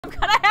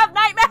god, I have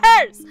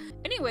nightmares!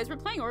 Anyways, we're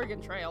playing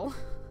Oregon Trail.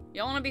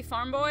 Y'all wanna be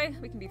farm boy?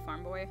 We can be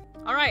farm boy.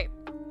 Alright.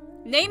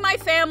 Name my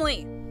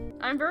family!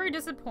 I'm very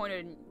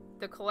disappointed in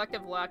the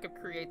collective lack of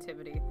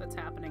creativity that's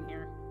happening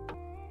here.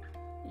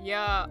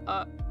 Yeah,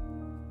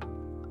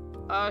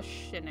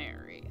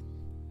 Ushinary.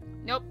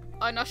 Nope,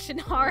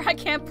 Unushinar. I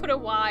can't put a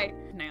Y.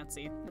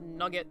 Nancy. The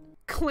Nugget.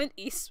 Clint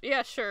East.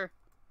 Yeah, sure.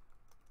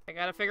 I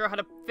gotta figure out how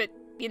to fit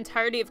the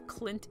entirety of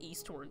Clint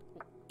Eastward.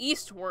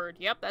 Eastward.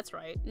 Yep, that's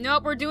right.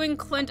 Nope, we're doing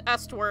Clint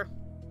Estward.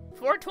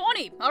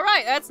 420.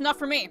 Alright, that's enough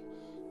for me.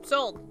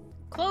 Sold.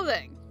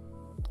 Clothing.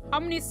 How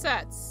many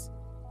sets?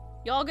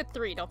 Y'all get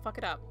 3. Don't fuck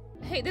it up.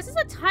 Hey, this is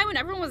a time when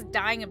everyone was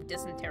dying of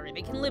dysentery.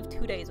 They can live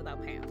 2 days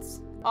without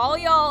pants. All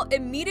y'all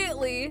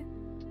immediately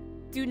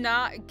do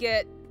not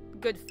get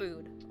good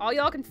food. All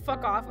y'all can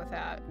fuck off with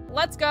that.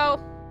 Let's go.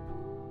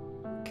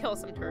 Kill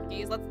some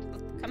turkeys. Let's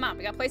come on.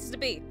 We got places to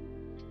be.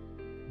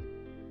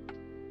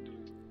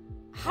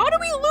 How do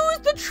we lose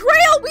the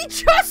trail? We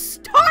just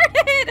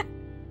started!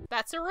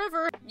 That's a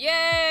river.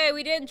 Yay,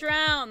 we didn't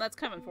drown. That's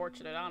kind of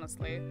unfortunate,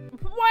 honestly.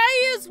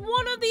 Why is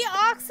one of the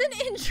oxen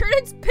injured?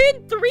 It's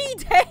been 3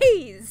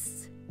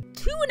 days.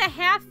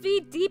 2.5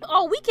 feet deep.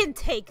 Oh, we can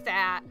take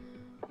that.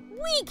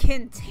 We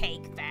can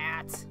take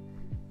that.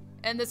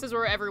 And this is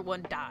where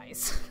everyone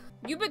dies.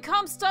 You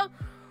become stuck.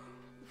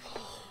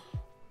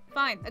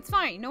 Fine, it's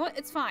fine. You know what?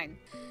 It's fine.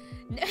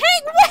 Hey,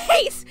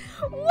 wait!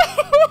 Wait!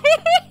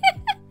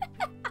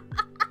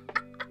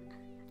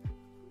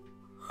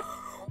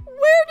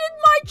 Where did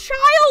my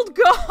child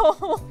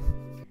go?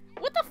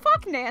 What the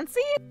fuck,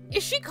 Nancy?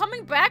 Is she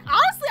coming back?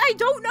 Honestly, I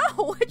don't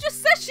know. It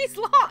just says she's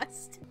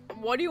lost.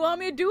 What do you want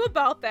me to do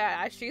about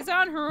that? She's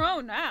on her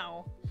own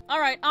now. All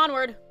right,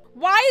 onward.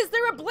 Why is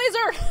there a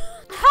blizzard?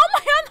 How am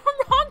I on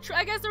the wrong track?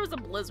 I guess there was a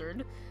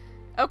blizzard.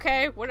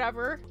 Okay,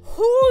 whatever.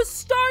 Who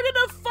started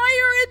a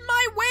fire in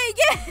my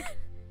wagon?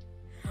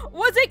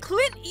 Was it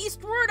Clint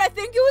Eastward? I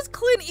think it was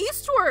Clint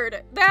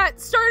Eastward that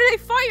started a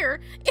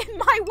fire in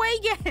my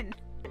wagon.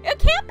 It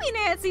can't be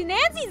Nancy.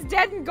 Nancy's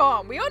dead and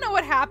gone. We don't know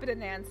what happened to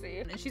Nancy.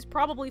 And she's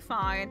probably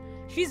fine.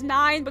 She's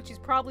 9, but she's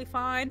probably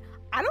fine.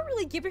 I don't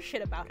really give a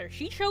shit about her.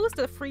 She chose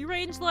the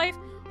free-range life.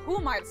 Who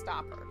am I to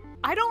stop her?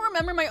 I don't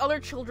remember my other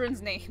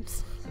children's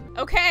names.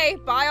 Okay,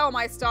 buy all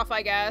my stuff,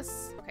 I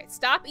guess. Okay,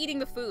 stop eating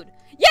the food.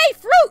 Yay,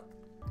 fruit!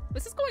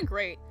 This is going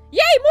great. Yay,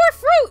 more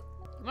fruit!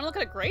 You wanna look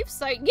at a grave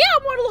site? Yeah,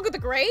 I wanna look at the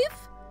grave.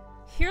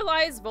 Here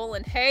lies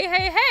Voland. Hey,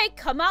 hey, hey,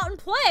 come out and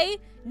play.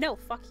 No,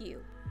 fuck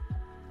you.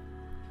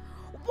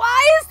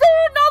 Why is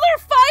there another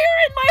fire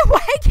in my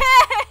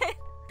wagon?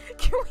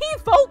 Can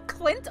we vote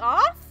Clint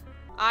off?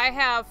 I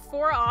have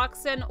 4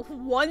 oxen,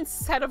 1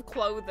 set of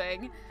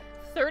clothing,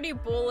 30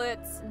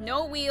 bullets,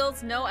 no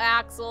wheels, no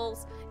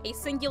axles, a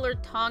singular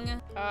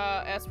tongue.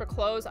 As for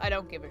clothes, I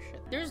don't give a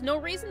shit. There's no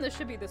reason this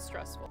should be this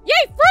stressful.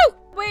 Yay, fruit!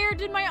 Where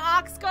did my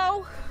ox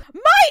go?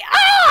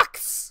 My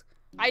ox!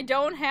 I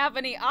don't have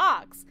any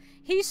ox.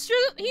 He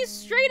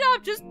straight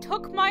up just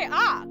took my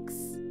ox.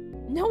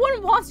 No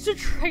one wants to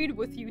trade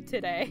with you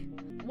today.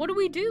 What do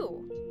we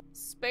do?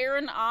 Spare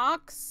an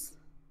ox?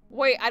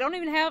 Wait, I don't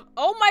even have—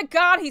 oh my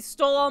god, he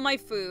stole all my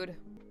food.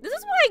 This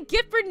is what I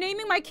get for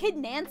naming my kid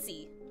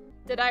Nancy.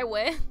 Did I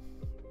win?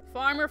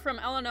 Farmer from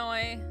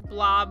Illinois.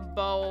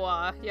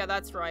 Blaboa. Yeah,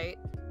 that's right.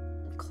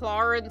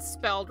 Clarence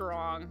spelled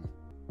wrong.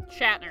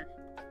 Shatner.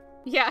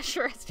 Yeah,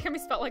 sure, it's gonna be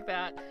spelled like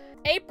that.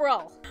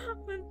 April.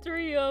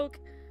 3 oak.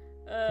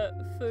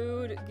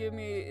 Food. Give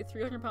me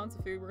 300 pounds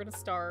of food. We're gonna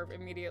starve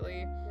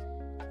immediately.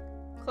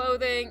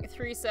 Clothing.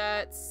 3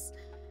 sets.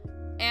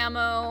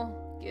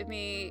 Ammo. Give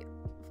me—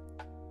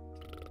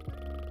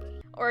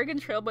 Oregon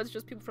Trail, but it's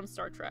just people from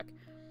Star Trek.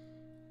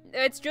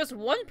 It's just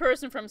one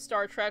person from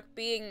Star Trek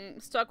being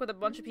stuck with a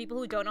bunch of people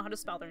who don't know how to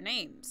spell their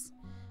names.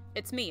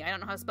 It's me. I don't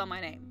know how to spell my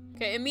name.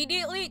 Okay,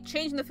 immediately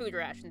changing the food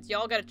rations.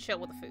 Y'all gotta chill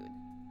with the food.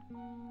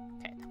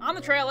 Okay, on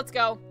the trail, let's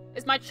go.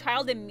 Is my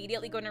child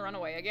immediately going to run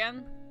away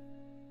again?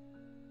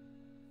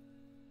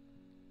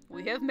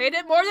 We have made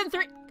it more than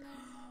 3—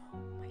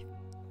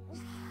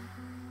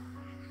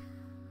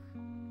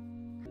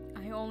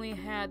 I only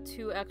had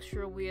 2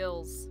 extra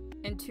wheels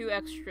and 2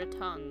 extra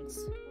tongues.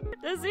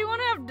 Does anyone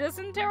have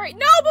dysentery?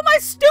 No, but my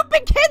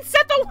stupid kid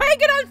set the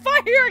wagon on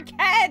fire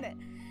again!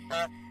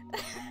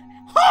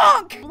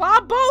 Honk!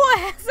 Blaboa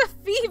has a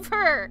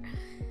fever!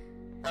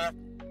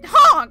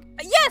 Honk!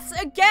 Yes,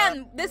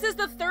 again! This is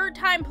the 3rd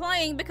time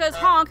playing because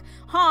honk,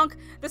 honk.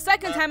 The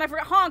 2nd time I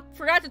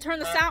forgot to turn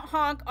the sound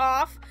honk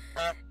off.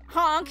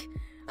 Honk.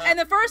 And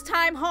the 1st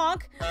time,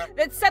 honk,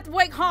 that set the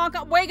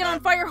wagon on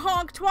fire,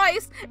 honk,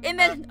 twice, and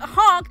then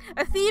honk,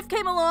 a thief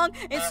came along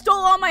and stole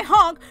all my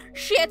honk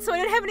shit, so I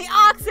didn't have any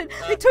oxen.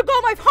 They took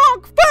all my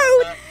honk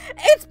food.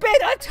 It's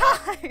been a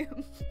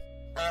time.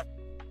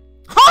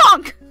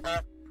 Honk!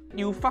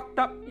 You fucked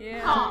up. Yeah.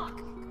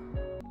 Honk.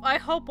 I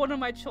hope one of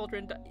my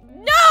children died.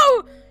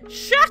 No!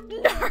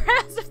 Shatner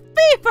has a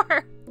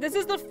fever! This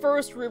is the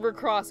 1st river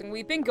crossing.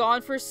 We've been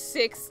gone for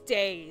 6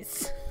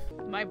 days.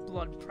 My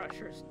blood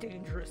pressure is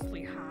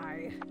dangerously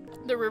high.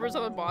 The rivers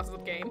are the bosses of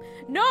the game.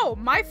 No,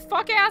 my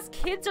fuck-ass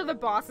kids are the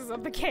bosses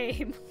of the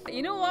game.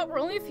 You know what? We're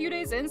only a few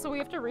days in, so we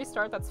have to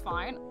restart. That's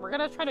fine. We're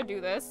gonna try to do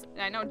this,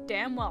 and I know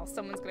damn well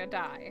someone's gonna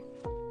die.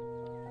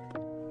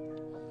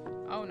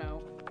 Oh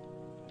no.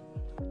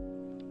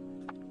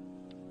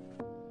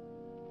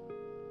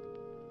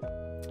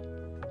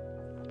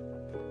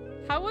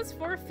 How was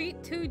 4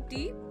 feet too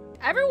deep?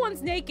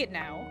 Everyone's naked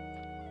now.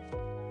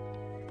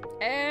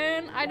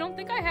 And I don't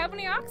think I have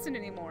any oxygen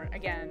anymore,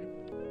 again.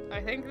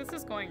 I think this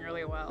is going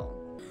really well.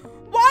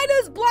 Why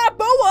does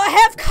Blaboa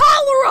have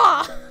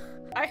cholera?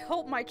 I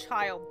hope my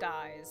child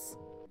dies.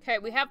 Okay,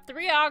 we have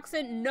 3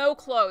 oxygen, no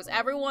clothes.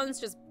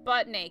 Everyone's just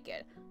butt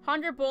naked.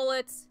 100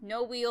 bullets,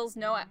 no wheels,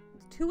 no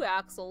 2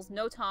 axles,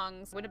 no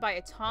tongues. I'm gonna buy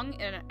a tongue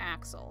and an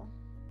axle.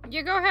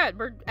 Yeah, go ahead.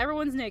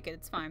 Everyone's naked,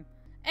 it's fine.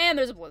 And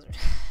there's a blizzard.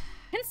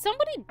 Can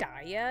somebody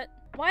die yet?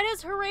 Why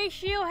does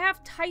Horatio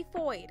have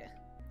typhoid?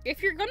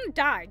 If you're gonna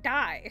die,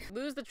 die.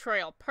 Lose the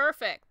trail.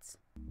 Perfect.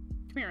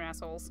 Come here,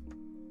 assholes.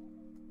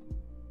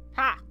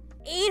 Ha!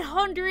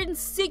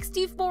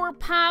 864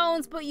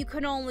 pounds, but you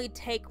can only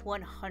take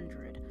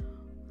 100.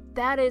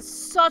 That is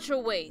such a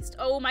waste.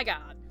 Oh my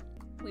god.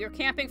 We are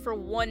camping for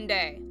 1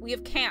 day. We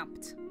have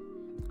camped.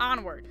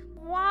 Onward.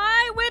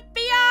 Why with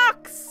the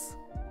ox?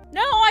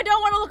 No, I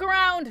don't want to look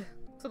around.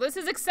 So this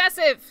is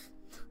excessive.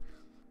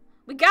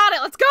 We got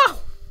it. Let's go.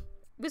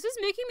 This is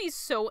making me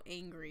so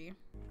angry.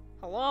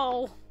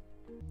 Hello?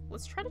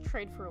 Let's try to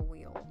trade for a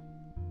wheel.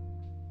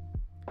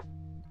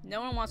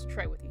 No one wants to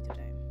trade with you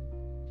today.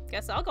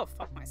 Guess I'll go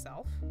fuck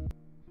myself.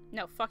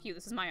 No, fuck you.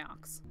 This is my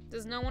ox.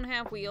 Does no one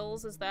have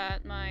wheels? Is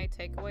that my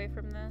takeaway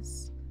from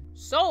this?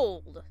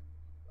 Sold!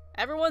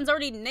 Everyone's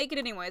already naked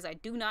anyways. I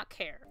do not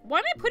care. Why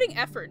am I putting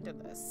effort into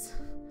this?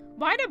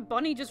 Why did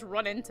Bunny just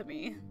run into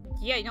me?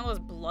 Yeah, you know those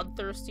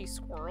bloodthirsty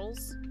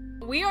squirrels?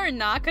 We are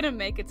not gonna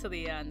make it to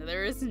the end.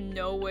 There is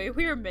no way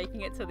we are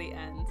making it to the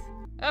end.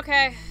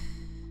 Okay.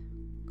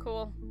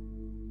 Cool.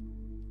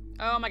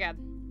 Oh my god.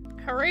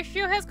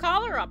 Horatio has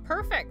cholera.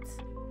 Perfect.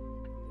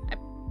 I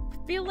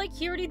feel like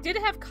he already did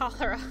have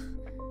cholera.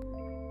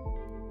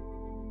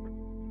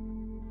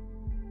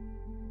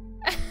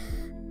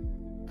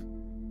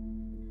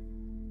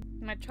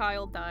 My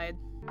child died.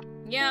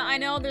 Yeah, I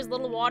know there's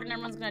little water and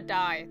everyone's gonna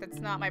die. That's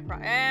not my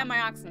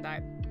my oxen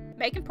died.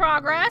 Making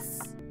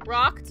progress.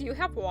 Rock, do you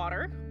have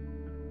water?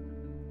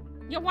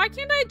 Yeah, why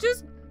can't I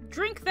just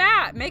drink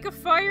that? Make a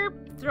fire,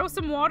 throw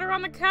some water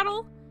on the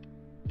kettle?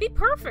 Be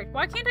perfect.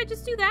 Why can't I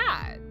just do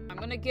that? I'm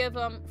gonna give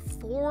them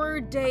 4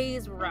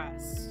 days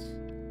rest.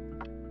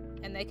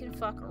 And they can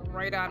fuck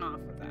right on off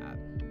with that.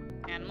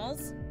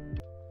 Animals?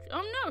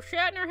 Oh no,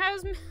 Shatner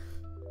has...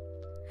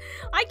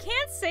 I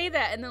can't say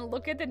that and then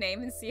look at the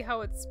name and see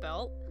how it's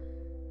spelled.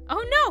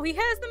 Oh no, he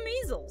has the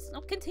measles.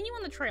 No, continue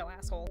on the trail,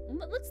 asshole.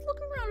 Let's look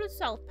around at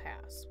South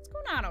Pass. What's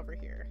going on over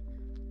here?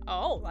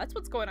 Oh, that's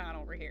what's going on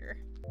over here.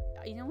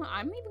 You know what?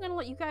 I'm even gonna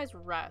let you guys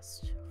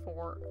rest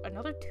for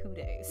another 2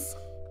 days.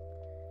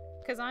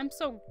 Because I'm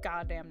so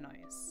goddamn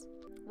nice.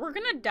 We're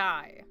gonna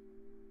die.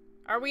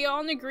 Are we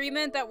all in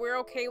agreement that we're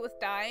okay with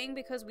dying?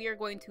 Because we are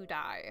going to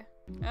die.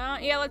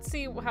 Yeah, let's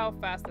see how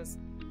fast this...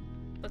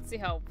 Let's see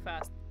how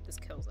fast this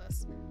kills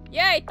us.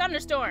 Yay,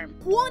 thunderstorm!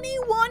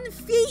 21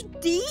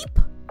 feet deep?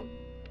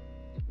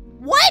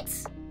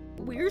 What?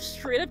 We're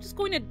straight up just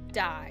going to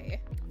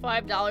die.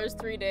 $5,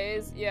 3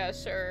 days? Yeah,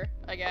 sure,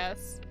 I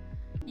guess.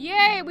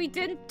 Yay, we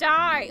didn't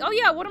die. Oh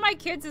yeah, one of my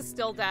kids is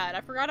still dead.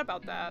 I forgot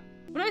about that.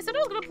 When I said I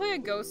was gonna play a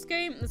ghost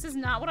game, this is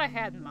not what I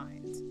had in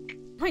mind.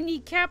 My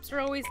kneecaps are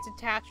always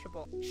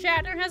detachable.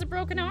 Shatner has a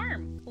broken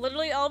arm.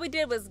 Literally all we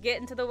did was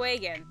get into the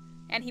wagon,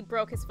 and he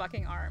broke his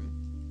fucking arm.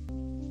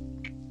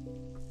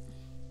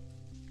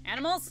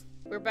 Animals?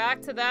 We're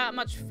back to that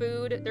much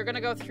food. They're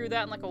gonna go through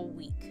that in like a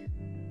week.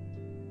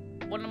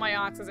 One of my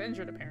ox is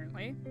injured,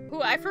 apparently.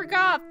 Ooh, I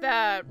forgot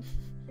that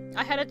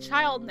I had a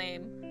child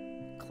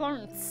named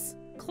Clarence.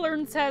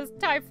 Clarence has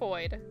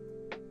typhoid.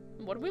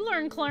 What did we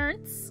learn,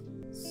 Clarence?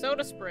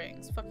 Soda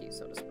Springs. Fuck you,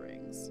 Soda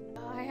Springs.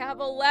 I have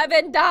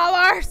 $11!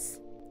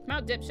 Come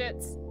out,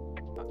 dipshits.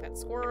 Fuck that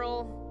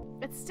squirrel.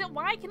 It's still,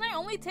 why can I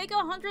only take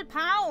 100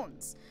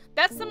 pounds?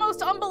 That's the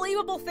most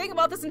unbelievable thing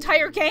about this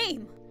entire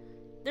game.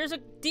 There's a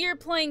deer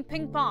playing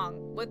ping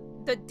pong with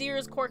the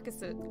deer's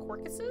carcasses.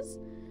 Carcasses?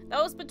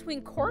 That was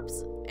between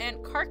corpse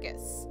and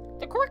carcass.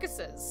 The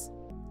carcasses.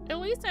 At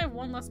least I have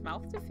 1 less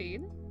mouth to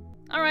feed.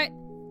 Alright,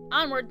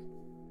 onward.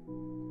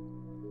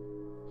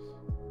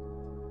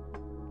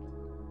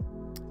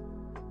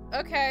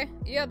 Okay,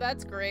 yeah,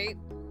 that's great.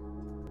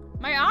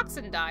 My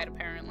oxen died,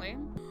 apparently.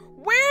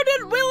 Where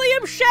did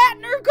William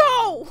Shatner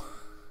go?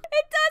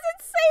 It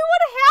doesn't say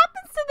what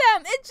happens to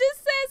them. It just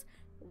says,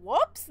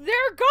 whoops,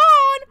 they're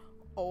gone.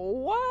 Oh,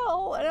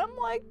 well. And I'm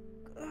like,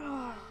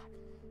 ugh.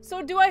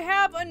 So do I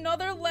have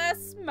another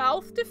less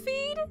mouth to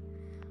feed?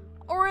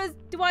 Or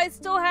do I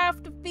still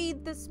have to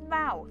feed this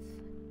mouth?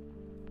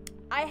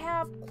 I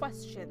have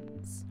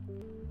questions.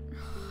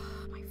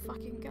 My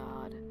fucking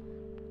god.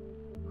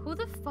 Who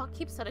the fuck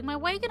keeps setting my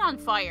wagon on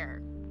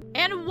fire?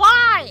 And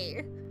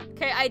why?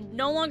 Okay, I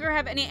no longer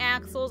have any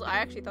axles. I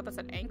actually thought that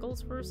said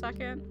ankles for a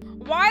second.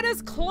 Why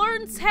does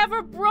Clarence have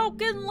a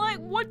broken leg?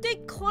 What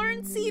did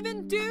Clarence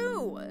even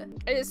do?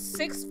 It is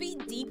 6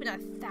 feet deep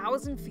and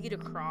 1,000 feet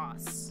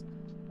across.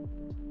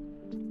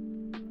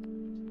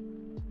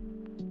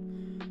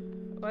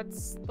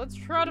 Let's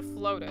try to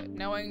float it,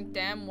 knowing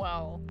damn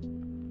well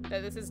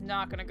that this is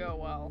not gonna go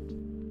well.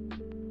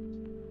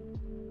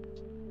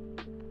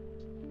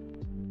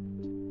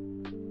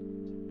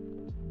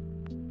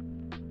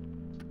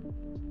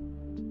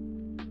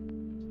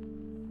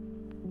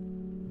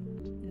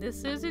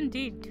 This is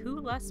indeed 2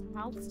 less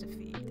mouths to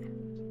feed.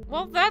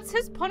 Well, that's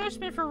his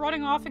punishment for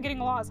running off and getting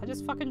lost. I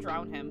just fucking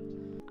drown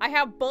him. I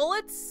have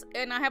bullets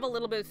and I have a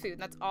little bit of food.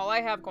 That's all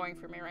I have going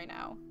for me right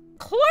now.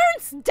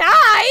 Clarence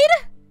died?!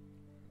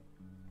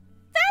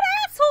 That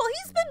asshole!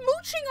 He's been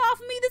mooching off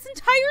me this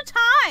entire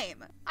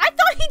time! I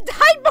thought he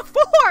died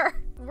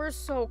before! We're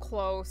so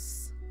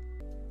close.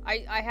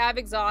 I have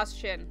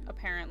exhaustion,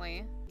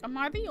 apparently. Am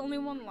I the only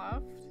one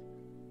left?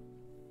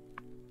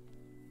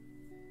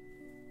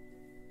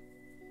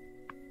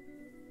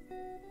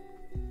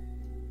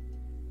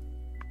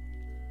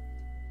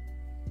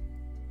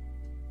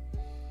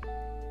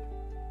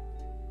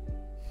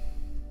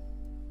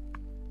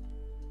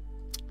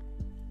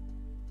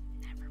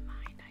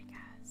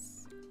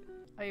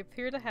 I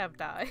appear to have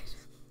died.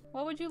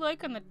 What would you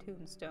like on the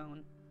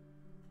tombstone?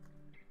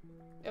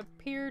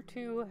 Appear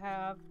to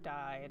have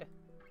died.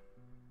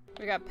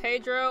 We got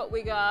Pedro,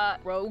 we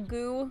got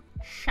Grogu,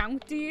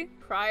 Shanti,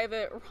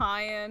 Private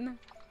Ryan.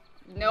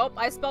 Nope,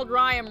 I spelled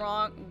Ryan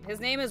wrong. His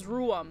name is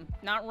Ruam,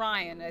 not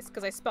Ryan. It's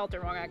because I spelled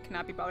it wrong. I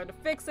cannot be bothered to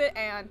fix it.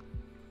 And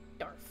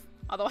Darf.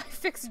 Although I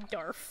fixed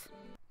Darf.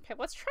 Okay,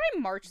 let's try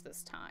March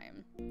this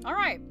time. All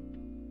right,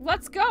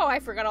 let's go. I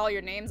forgot all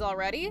your names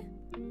already.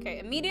 Okay,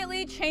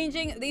 immediately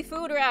changing the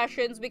food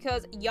rations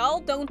because y'all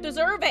don't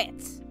deserve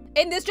it.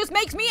 And this just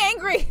makes me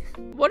angry.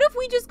 What if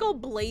we just go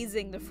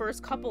blazing the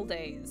first couple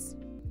days?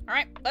 All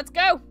right, let's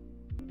go.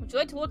 Would you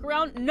like to look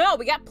around? No,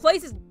 we got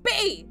places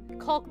B.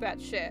 Culk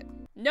that shit.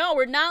 No,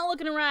 we're not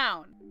looking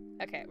around.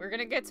 Okay, we're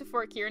gonna get to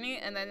Fort Kearney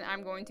and then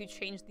I'm going to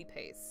change the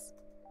pace.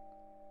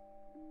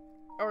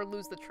 Or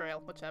lose the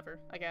trail, whichever,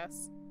 I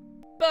guess.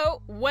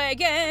 Boat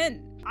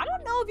wagon. I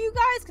don't know if you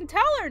guys can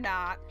tell or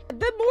not. The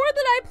more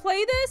that I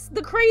play this,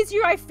 the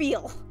crazier I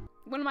feel.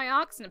 One of my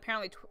oxen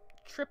apparently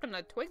tripped on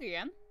a twig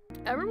again.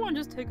 Everyone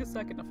just take a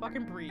second to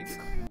fucking breathe.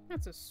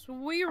 That's a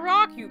sweet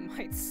rock, you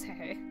might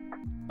say.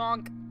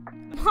 Bonk.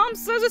 Mom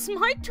says it's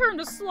my turn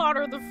to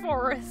slaughter the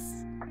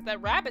forest.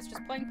 That rabbit's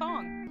just playing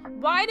Pong.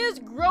 Why does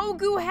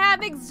Grogu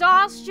have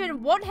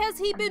exhaustion? What has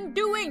he been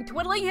doing?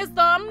 Twiddling his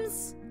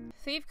thumbs?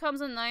 Thief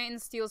comes at night and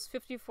steals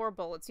 54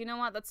 bullets. You know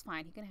what? That's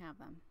fine. He can have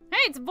them. Hey,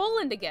 it's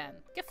Voland again.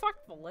 Get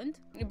fucked, Voland.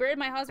 You buried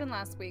my husband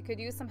last week.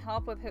 Could use some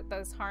help with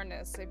this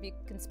harness if you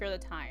can spare the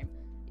time.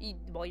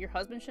 Well, your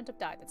husband shouldn't have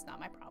died. That's not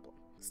my problem.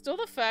 Still,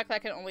 the fact that I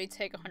can only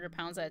take 100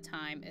 pounds at a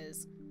time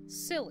is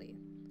silly.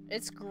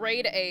 It's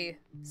grade A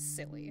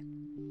silly.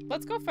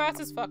 Let's go fast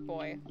as fuck,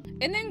 boy.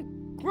 And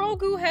then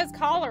Grogu has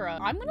cholera.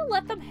 I'm gonna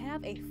let them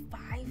have a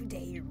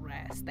 5-day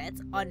rest.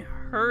 That's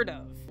unheard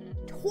of.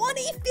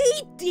 20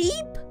 feet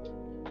deep?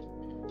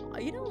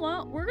 You know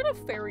what? We're gonna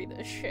ferry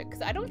this shit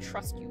because I don't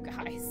trust you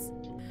guys.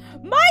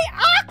 My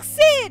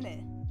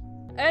oxen!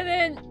 And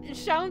then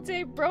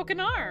Shante broke an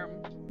arm.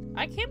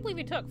 I can't believe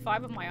he took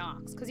 5 of my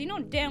ox because you know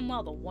damn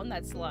well the one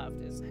that's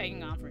left is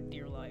hanging on for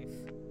dear life.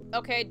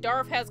 Okay,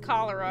 Darth has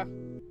cholera.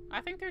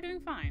 I think they're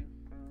doing fine.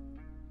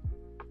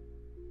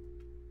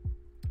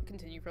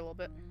 Continue for a little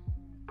bit.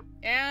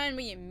 And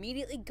we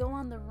immediately go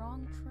on the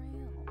wrong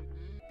trail.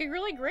 It'd be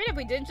really great if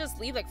we didn't just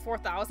leave like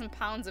 4,000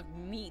 pounds of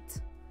meat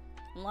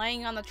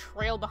lying on the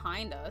trail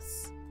behind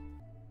us.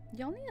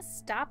 Y'all need to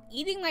stop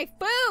eating my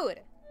food!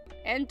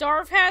 And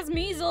Darth has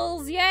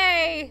measles,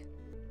 yay!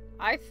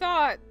 I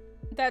thought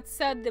that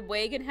said the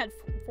wagon had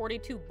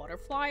 42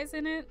 butterflies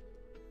in it.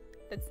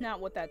 That's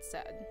not what that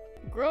said.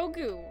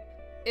 Grogu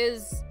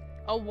is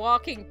a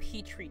walking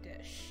petri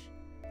dish.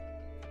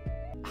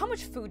 How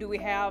much food do we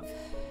have?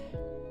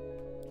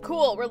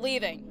 Cool, we're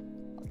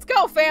leaving. Let's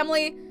go,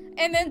 family!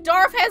 And then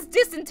Darth has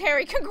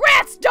dysentery.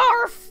 Congrats,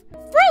 Darth!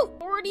 Fruit!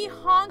 40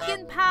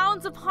 honkin'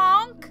 pounds of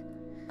honk.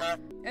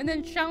 And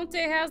then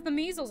Shante has the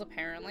measles,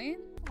 apparently.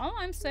 All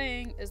I'm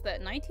saying is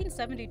that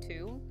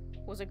 1972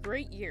 was a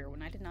great year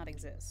when I did not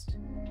exist.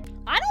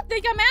 I don't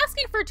think I'm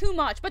asking for too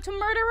much, but to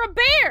murder a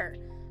bear!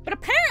 But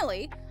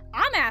apparently,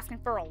 I'm asking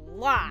for a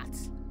lot.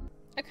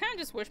 I kind of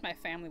just wish my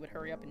family would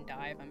hurry up and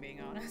die, if I'm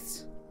being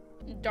honest.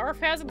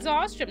 Darth has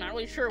exhaustion. I'm not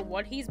really sure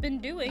what he's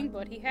been doing,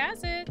 but he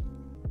has it.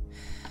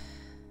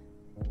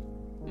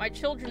 My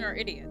children are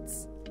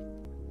idiots.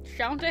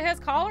 Shante has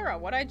cholera.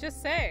 What'd I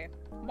just say?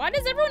 Why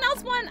does everyone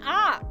else want an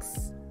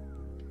ox?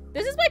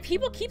 This is why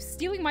people keep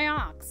stealing my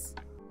ox.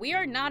 We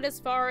are not as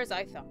far as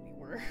I thought we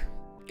were.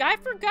 I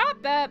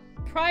forgot that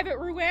Private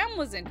Ruam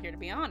was in here, to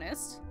be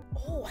honest.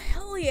 Oh,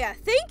 hell yeah.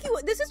 Thank you.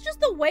 This is just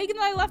the wagon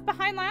that I left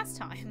behind last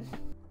time.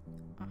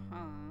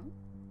 Uh-huh.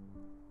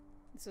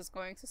 This is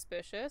going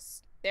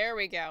suspicious. There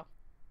we go.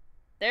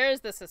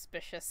 There's the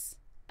suspicious.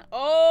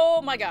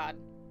 Oh my god.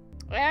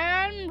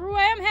 And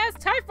Ram has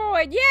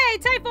typhoid! Yay,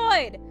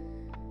 typhoid!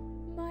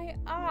 My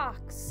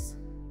ox.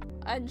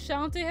 And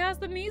Shantae has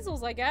the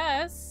measles, I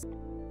guess.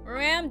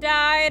 Ram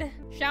died.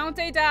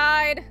 Shantae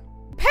died.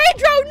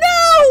 Pedro,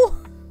 no!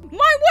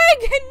 My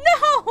wagon,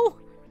 no!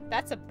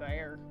 That's a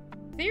bear.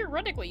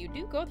 Theoretically, you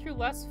do go through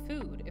less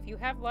food if you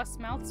have less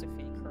mouths to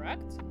feed,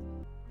 correct?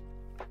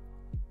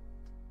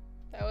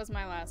 That was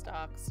my last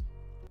ox.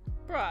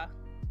 Bruh.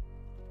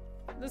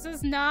 This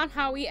is not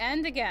how we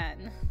end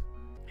again.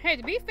 Hey,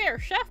 to be fair,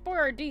 Chef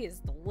Boyardee is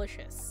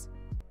delicious.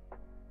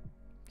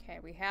 Okay,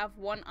 we have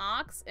one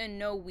ox and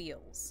no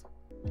wheels.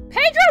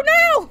 Pedro,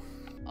 no!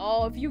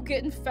 Oh, if you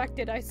get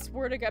infected, I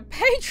swear to God.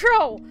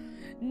 Pedro!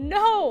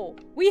 No!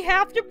 We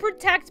have to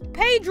protect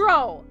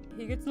Pedro!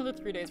 He gets another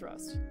 3 days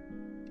rest.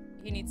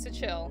 He needs to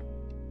chill.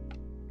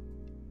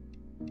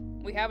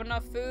 We have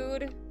enough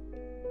food.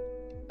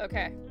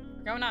 Okay,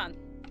 we're going on.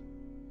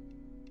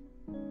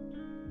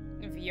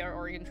 VR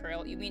Oregon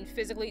Trail. You mean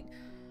physically?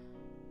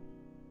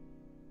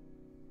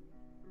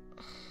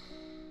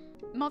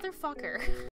 Motherfucker.